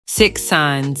6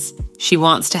 signs she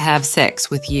wants to have sex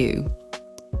with you.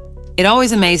 It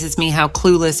always amazes me how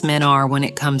clueless men are when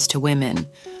it comes to women.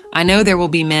 I know there will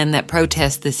be men that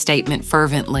protest this statement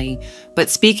fervently,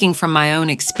 but speaking from my own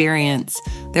experience,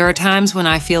 there are times when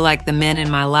I feel like the men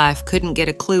in my life couldn't get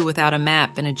a clue without a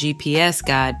map and a GPS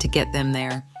guide to get them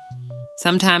there.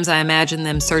 Sometimes I imagine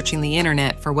them searching the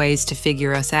internet for ways to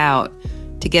figure us out,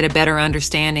 to get a better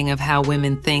understanding of how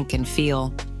women think and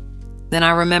feel. Then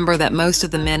I remember that most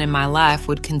of the men in my life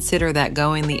would consider that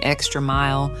going the extra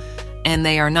mile, and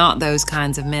they are not those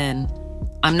kinds of men.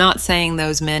 I'm not saying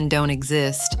those men don't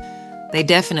exist. They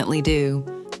definitely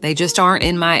do. They just aren't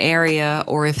in my area,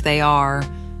 or if they are,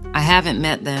 I haven't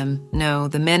met them. No,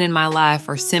 the men in my life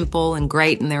are simple and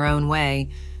great in their own way,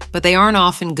 but they aren't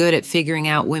often good at figuring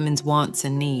out women's wants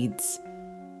and needs.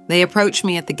 They approach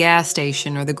me at the gas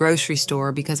station or the grocery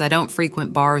store because I don't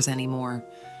frequent bars anymore.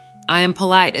 I am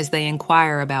polite as they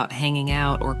inquire about hanging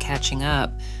out or catching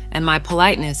up, and my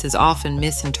politeness is often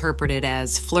misinterpreted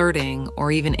as flirting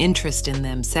or even interest in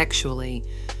them sexually.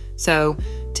 So,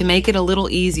 to make it a little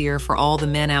easier for all the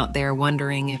men out there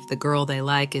wondering if the girl they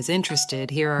like is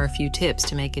interested, here are a few tips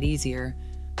to make it easier.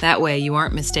 That way you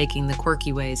aren't mistaking the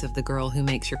quirky ways of the girl who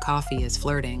makes your coffee as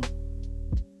flirting.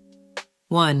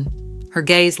 1. Her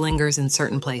gaze lingers in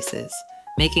certain places.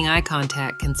 Making eye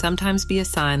contact can sometimes be a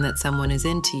sign that someone is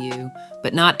into you,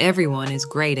 but not everyone is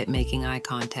great at making eye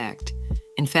contact.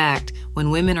 In fact,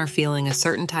 when women are feeling a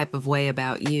certain type of way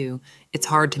about you, it's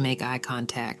hard to make eye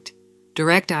contact.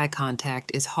 Direct eye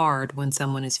contact is hard when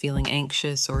someone is feeling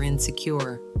anxious or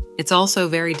insecure. It's also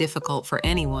very difficult for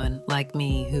anyone, like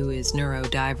me, who is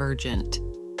neurodivergent.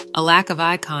 A lack of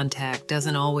eye contact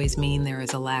doesn't always mean there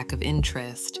is a lack of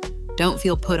interest. Don't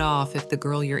feel put off if the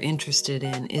girl you're interested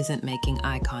in isn't making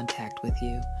eye contact with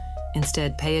you.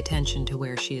 Instead, pay attention to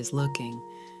where she is looking.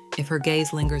 If her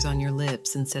gaze lingers on your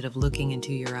lips instead of looking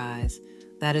into your eyes,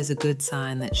 that is a good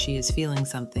sign that she is feeling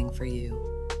something for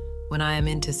you. When I am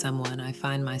into someone, I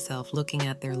find myself looking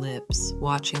at their lips,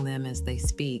 watching them as they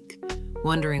speak,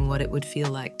 wondering what it would feel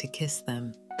like to kiss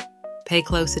them. Pay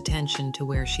close attention to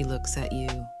where she looks at you.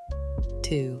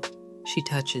 2. She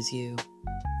touches you.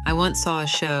 I once saw a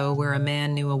show where a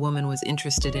man knew a woman was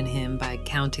interested in him by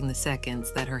counting the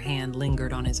seconds that her hand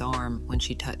lingered on his arm when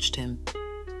she touched him.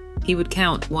 He would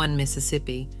count 1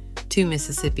 Mississippi, 2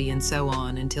 Mississippi, and so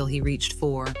on until he reached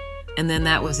 4, and then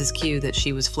that was his cue that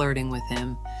she was flirting with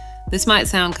him. This might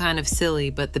sound kind of silly,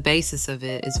 but the basis of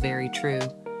it is very true.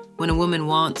 When a woman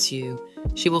wants you,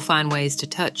 she will find ways to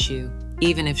touch you,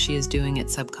 even if she is doing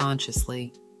it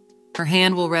subconsciously. Her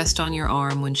hand will rest on your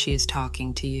arm when she is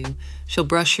talking to you. She'll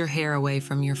brush your hair away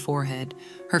from your forehead.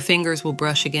 Her fingers will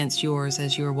brush against yours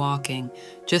as you are walking.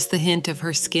 Just the hint of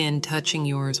her skin touching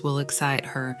yours will excite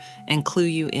her and clue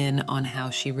you in on how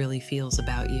she really feels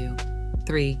about you.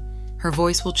 3. Her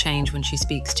voice will change when she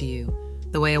speaks to you.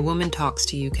 The way a woman talks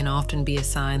to you can often be a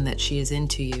sign that she is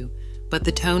into you, but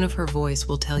the tone of her voice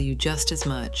will tell you just as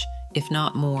much, if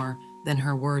not more, than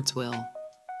her words will.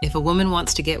 If a woman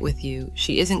wants to get with you,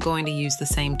 she isn't going to use the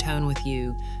same tone with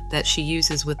you that she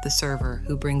uses with the server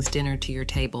who brings dinner to your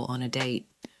table on a date.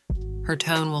 Her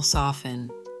tone will soften.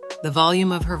 The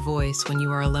volume of her voice when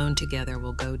you are alone together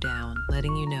will go down,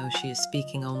 letting you know she is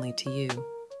speaking only to you.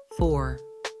 4.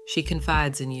 She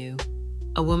confides in you.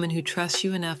 A woman who trusts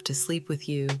you enough to sleep with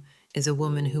you is a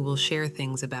woman who will share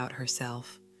things about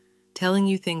herself. Telling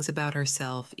you things about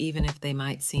herself, even if they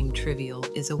might seem trivial,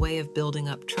 is a way of building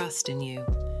up trust in you.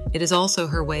 It is also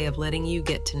her way of letting you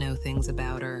get to know things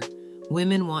about her.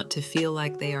 Women want to feel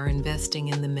like they are investing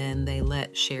in the men they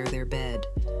let share their bed.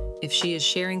 If she is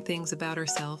sharing things about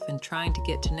herself and trying to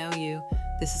get to know you,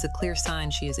 this is a clear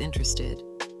sign she is interested.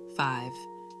 5.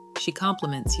 She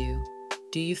compliments you.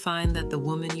 Do you find that the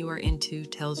woman you are into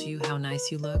tells you how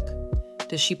nice you look?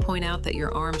 Does she point out that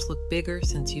your arms look bigger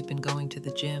since you've been going to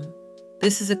the gym?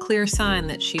 This is a clear sign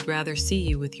that she'd rather see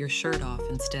you with your shirt off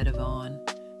instead of on.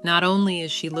 Not only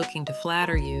is she looking to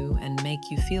flatter you and make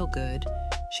you feel good,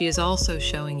 she is also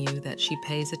showing you that she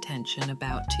pays attention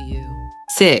about to you.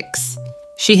 6.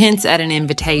 She hints at an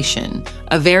invitation.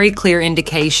 A very clear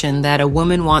indication that a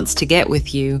woman wants to get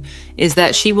with you is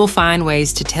that she will find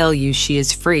ways to tell you she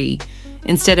is free,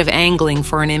 instead of angling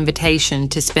for an invitation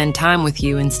to spend time with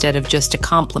you instead of just a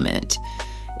compliment.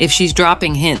 If she's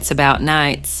dropping hints about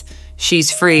nights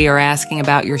she's free or asking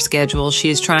about your schedule,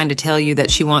 she is trying to tell you that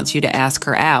she wants you to ask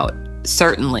her out.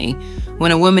 Certainly,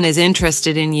 when a woman is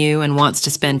interested in you and wants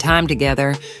to spend time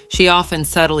together, she often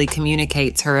subtly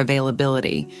communicates her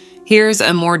availability. Here's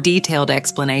a more detailed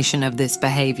explanation of this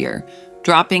behavior: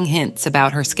 dropping hints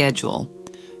about her schedule.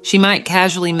 She might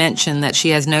casually mention that she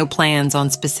has no plans on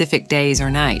specific days or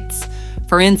nights.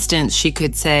 For instance, she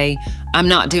could say, "I'm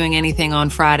not doing anything on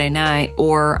Friday night,"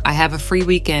 or "I have a free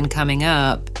weekend coming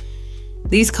up."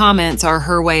 These comments are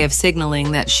her way of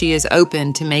signaling that she is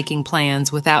open to making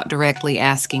plans without directly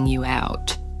asking you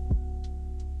out.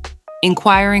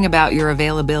 Inquiring about your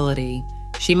availability.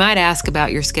 She might ask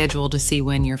about your schedule to see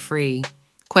when you're free.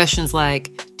 Questions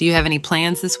like, "Do you have any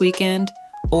plans this weekend?"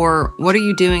 or "What are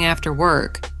you doing after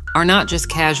work?" are not just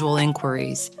casual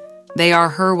inquiries. They are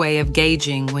her way of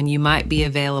gauging when you might be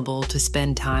available to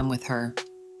spend time with her.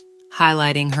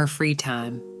 Highlighting her free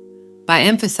time. By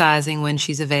emphasizing when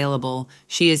she's available,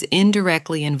 she is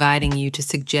indirectly inviting you to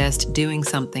suggest doing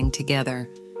something together.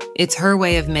 It's her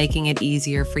way of making it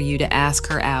easier for you to ask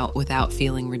her out without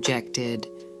feeling rejected.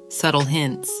 Subtle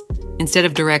hints. Instead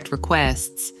of direct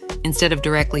requests, instead of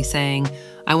directly saying,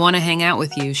 "I want to hang out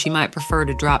with you," she might prefer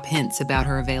to drop hints about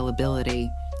her availability.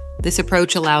 This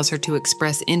approach allows her to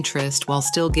express interest while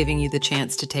still giving you the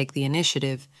chance to take the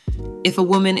initiative. If a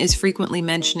woman is frequently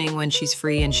mentioning when she's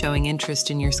free and showing interest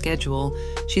in your schedule,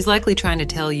 she's likely trying to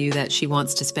tell you that she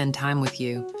wants to spend time with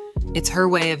you. It's her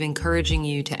way of encouraging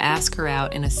you to ask her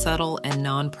out in a subtle and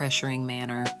non-pressuring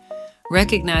manner.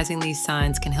 Recognizing these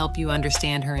signs can help you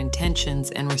understand her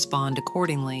intentions and respond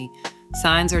accordingly.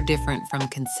 Signs are different from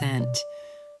consent.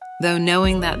 Though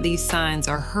knowing that these signs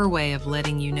are her way of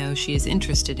letting you know she is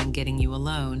interested in getting you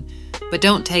alone, but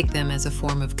don't take them as a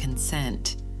form of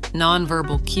consent.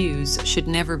 Nonverbal cues should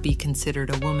never be considered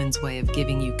a woman's way of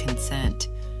giving you consent.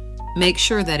 Make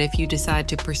sure that if you decide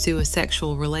to pursue a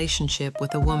sexual relationship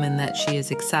with a woman that she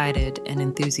is excited and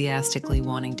enthusiastically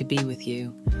wanting to be with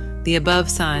you. The above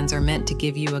signs are meant to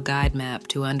give you a guide map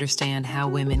to understand how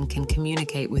women can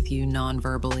communicate with you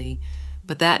non-verbally,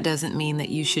 but that doesn't mean that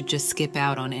you should just skip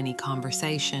out on any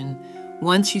conversation.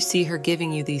 Once you see her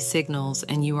giving you these signals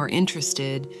and you are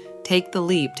interested, take the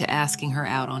leap to asking her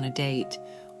out on a date.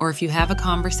 Or if you have a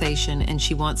conversation and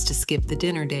she wants to skip the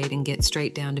dinner date and get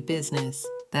straight down to business,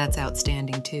 that's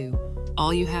outstanding too.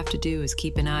 All you have to do is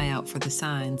keep an eye out for the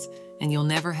signs, and you'll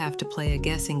never have to play a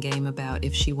guessing game about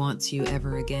if she wants you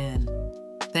ever again.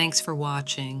 Thanks for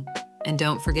watching, and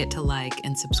don't forget to like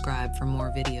and subscribe for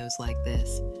more videos like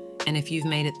this. And if you've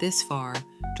made it this far,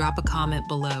 drop a comment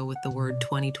below with the word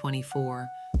 2024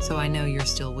 so I know you're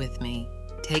still with me.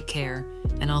 Take care,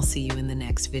 and I'll see you in the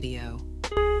next video.